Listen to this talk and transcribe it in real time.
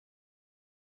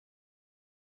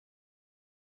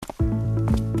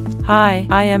Hi,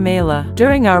 I am Ayla.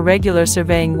 During our regular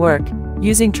surveying work,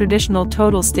 using traditional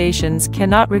total stations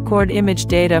cannot record image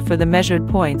data for the measured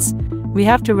points. We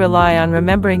have to rely on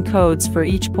remembering codes for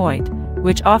each point,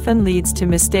 which often leads to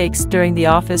mistakes during the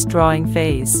office drawing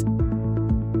phase.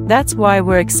 That's why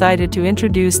we're excited to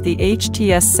introduce the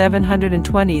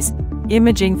HTS-720's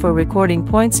Imaging for Recording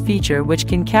Points feature, which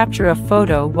can capture a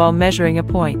photo while measuring a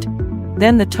point.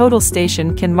 Then the total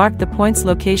station can mark the point's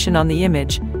location on the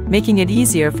image, making it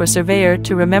easier for surveyor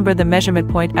to remember the measurement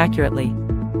point accurately.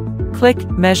 Click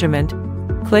Measurement.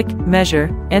 Click Measure,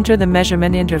 enter the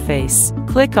measurement interface.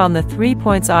 Click on the 3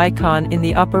 points icon in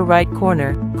the upper right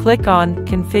corner, click on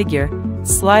Configure,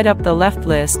 slide up the left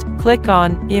list, click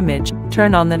on Image,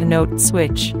 turn on the Note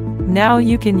switch. Now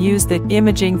you can use the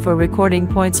Imaging for Recording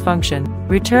Points function.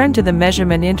 Return to the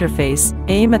measurement interface,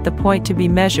 aim at the point to be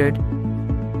measured,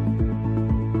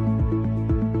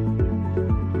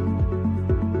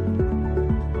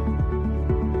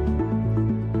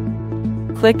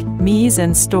 click Mise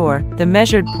and store. The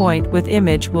measured point with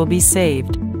image will be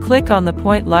saved. Click on the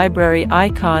point library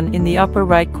icon in the upper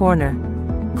right corner.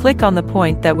 Click on the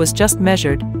point that was just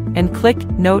measured, and click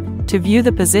Note to view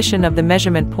the position of the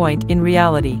measurement point in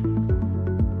reality.